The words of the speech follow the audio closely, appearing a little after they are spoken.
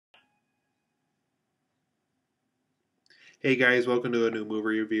Hey guys, welcome to a new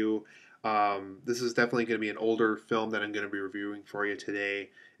movie review. This is definitely going to be an older film that I'm going to be reviewing for you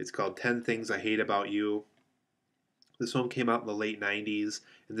today. It's called 10 Things I Hate About You. This film came out in the late 90s,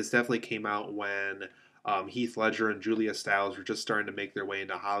 and this definitely came out when Heath Ledger and Julia Stiles were just starting to make their way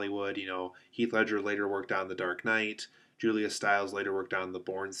into Hollywood. Heath Ledger later worked on The Dark Knight, Julia Stiles later worked on the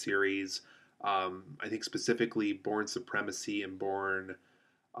Bourne series. I think specifically Bourne Supremacy and Bourne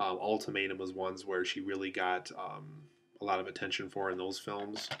Ultimatum was ones where she really got a lot of attention for in those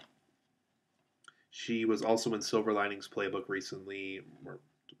films. She was also in Silver Linings Playbook recently, or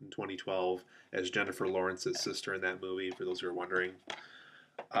in 2012, as Jennifer Lawrence's sister in that movie, for those who are wondering.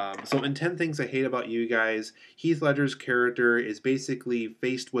 So, in 10 Things I Hate About You Guys, Heath Ledger's character is basically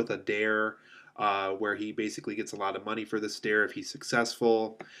faced with a dare where he basically gets a lot of money for this dare if he's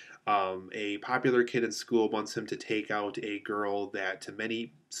successful. A popular kid in school wants him to take out a girl that, to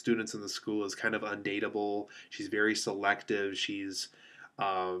many students in the school, is kind of undateable. She's very selective. She's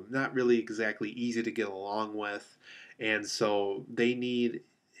not really exactly easy to get along with. And so they need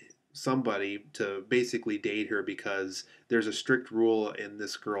somebody to basically date her because there's a strict rule in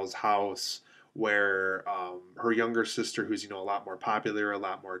this girl's house where her younger sister, who's a lot more popular, a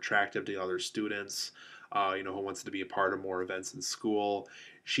lot more attractive to other students, who wants to be a part of more events in school,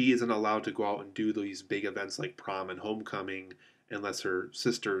 she isn't allowed to go out and do these big events like prom and homecoming unless her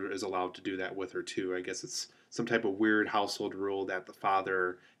sister is allowed to do that with her too. I guess it's some type of weird household rule that the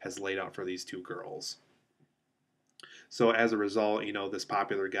father has laid out for these two girls. So as a result, this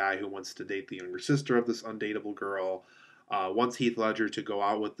popular guy who wants to date the younger sister of this undateable girl wants Heath Ledger to go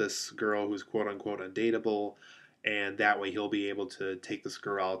out with this girl who's quote unquote undateable, and that way he'll be able to take this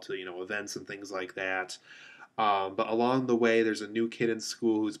girl out to events and things like that. But along the way, there's a new kid in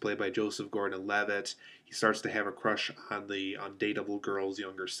school who's played by Joseph Gordon-Levitt. He starts to have a crush on the undateable girl's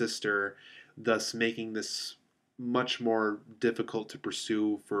younger sister, thus making this much more difficult to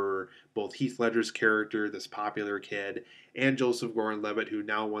pursue for both Heath Ledger's character, this popular kid, and Joseph Gordon-Levitt, who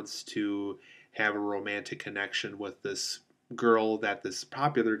now wants to have a romantic connection with this girl that this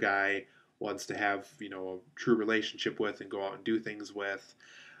popular guy wants to have, a true relationship with and go out and do things with.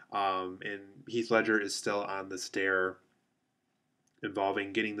 And Heath Ledger is still on this dare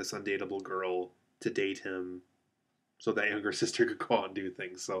involving getting this undateable girl to date him so that younger sister could go out and do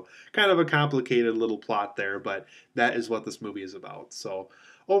things. So, kind of a complicated little plot there, but that is what this movie is about. So,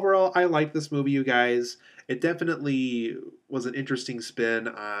 overall, I like this movie, you guys. It definitely was an interesting spin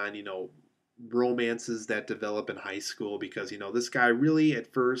on, romances that develop in high school because, this guy really,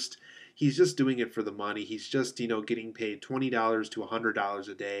 at first, he's just doing it for the money. He's just, getting paid $20 to $100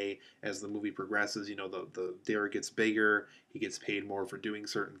 a day as the movie progresses. The dare gets bigger, he gets paid more for doing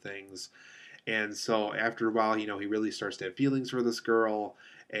certain things. And so after a while, he really starts to have feelings for this girl,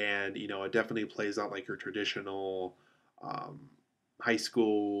 and it definitely plays out like your traditional um, high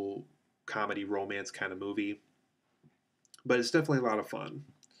school comedy romance kind of movie. But it's definitely a lot of fun.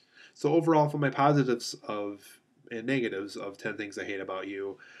 So overall, for my positives of and negatives of 10 Things I Hate About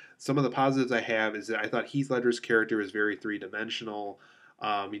You, some of the positives I have is that I thought Heath Ledger's character was very three-dimensional.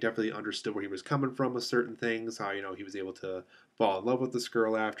 He definitely understood where he was coming from with certain things, how, he was able to fall in love with this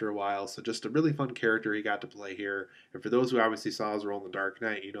girl after a while. So just a really fun character he got to play here. And for those who obviously saw his role in The Dark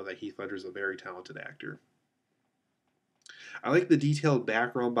Knight, you know that Heath Ledger's a very talented actor. I like the detailed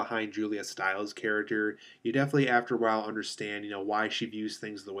background behind Julia Stiles' character. You definitely, after a while, understand, why she views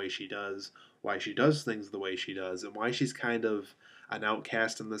things the way she does, why she does things the way she does, and why she's kind of an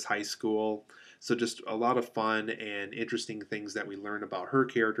outcast in this high school. So just a lot of fun and interesting things that we learn about her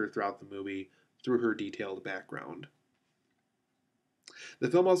character throughout the movie through her detailed background. The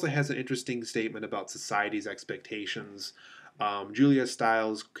film also has an interesting statement about society's expectations. Julia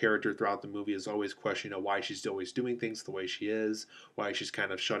Stiles' character throughout the movie is always questioning why she's always doing things the way she is, why she's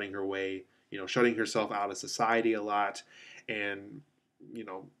kind of shutting herself out of society a lot, and you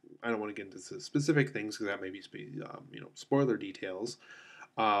know, I don't want to get into specific things because that may be spoiler details.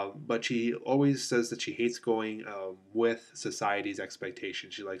 But she always says that she hates going with society's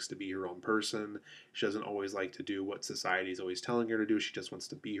expectations. She likes to be her own person. She doesn't always like to do what society is always telling her to do. She just wants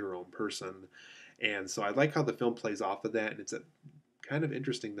to be her own person. And so I like how the film plays off of that, and it's kind of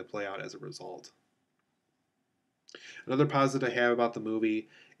interesting to play out as a result. Another positive I have about the movie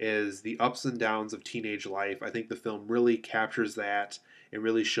is the ups and downs of teenage life. I think the film really captures that and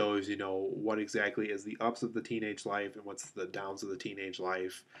really shows, what exactly is the ups of the teenage life and what's the downs of the teenage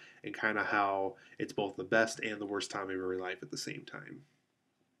life, and kind of how it's both the best and the worst time of your life at the same time.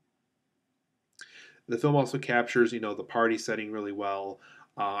 The film also captures, the party setting really well.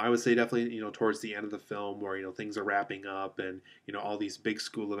 I would say definitely, towards the end of the film where, things are wrapping up and, all these big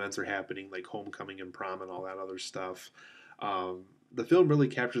school events are happening like homecoming and prom and all that other stuff. Um, the film really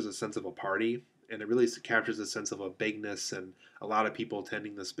captures a sense of a party, and it really captures a sense of a bigness and a lot of people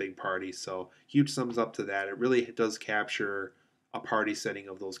attending this big party. So huge thumbs up to that. It really does capture a party setting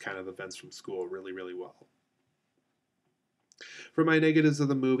of those kind of events from school really, really well. For my negatives of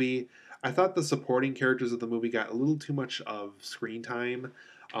the movie, I thought the supporting characters of the movie got a little too much of screen time.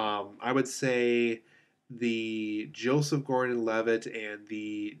 I would say the Joseph Gordon-Levitt and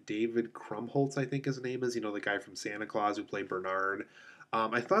the David Krumholtz, I think his name is, the guy from Santa Claus who played Bernard.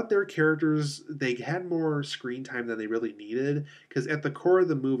 I thought their characters, they had more screen time than they really needed, because at the core of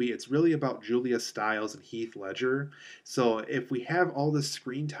the movie, it's really about Julia Stiles and Heath Ledger. So if we have all this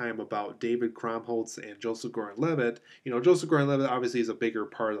screen time about David Krumholtz and Joseph Gordon-Levitt, Joseph Gordon-Levitt obviously is a bigger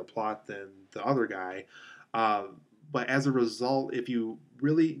part of the plot than the other guy. Uh, but as a result, if you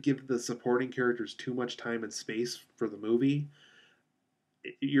really give the supporting characters too much time and space for the movie,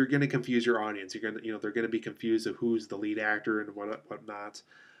 you're going to confuse your audience. You're going to, they're going to be confused of who's the lead actor and whatnot.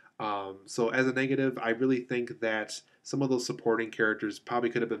 So as a negative, I really think that some of those supporting characters probably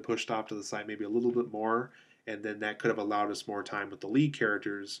could have been pushed off to the side maybe a little bit more, and then that could have allowed us more time with the lead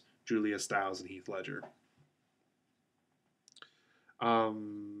characters, Julia Stiles and Heath Ledger.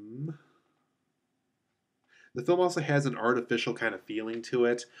 Um, The film also has an artificial kind of feeling to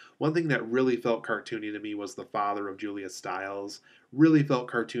it. One thing that really felt cartoony to me was the father of Julia Stiles. Really felt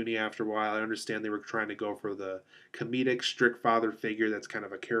cartoony after a while. I understand they were trying to go for the comedic, strict father figure that's kind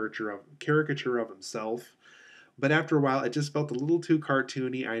of a caricature of himself. But after a while, it just felt a little too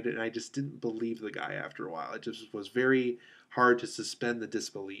cartoony. I just didn't believe the guy after a while. It just was very hard to suspend the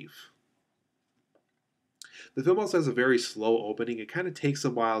disbelief. The film also has a very slow opening. It kind of takes a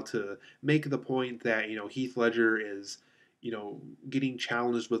while to make the point that, Heath Ledger is, getting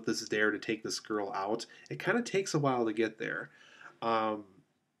challenged with this dare to take this girl out. It kind of takes a while to get there. Um,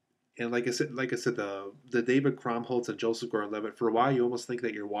 and like I said, the David Krumholtz and Joseph Gordon-Levitt, for a while you almost think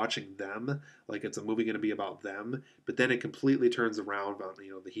that you're watching them, like it's a movie going to be about them, but then it completely turns around on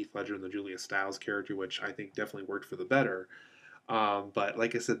the Heath Ledger and the Julia Stiles character, which I think definitely worked for the better. But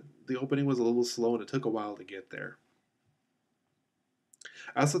like I said, the opening was a little slow and it took a while to get there.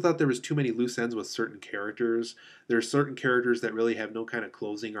 I also thought there was too many loose ends with certain characters. There are certain characters that really have no kind of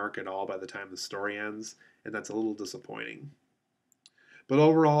closing arc at all by the time the story ends, and that's a little disappointing. But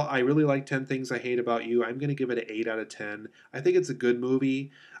overall, I really like 10 Things I Hate About You. I'm going to give it an 8 out of 10. I think it's a good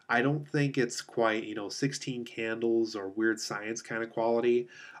movie. I don't think it's quite, 16 Candles or Weird Science kind of quality.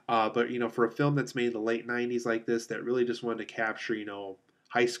 But, for a film that's made in the late 90s like this, that really just wanted to capture,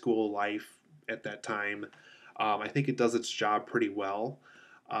 high school life at that time, I think it does its job pretty well.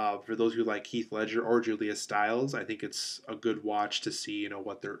 For those who like Heath Ledger or Julia Stiles, I think it's a good watch to see,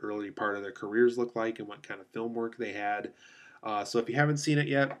 what their early part of their careers look like and what kind of film work they had. So if you haven't seen it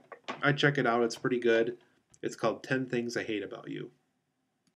yet, I'd check it out. It's pretty good. It's called 10 Things I Hate About You.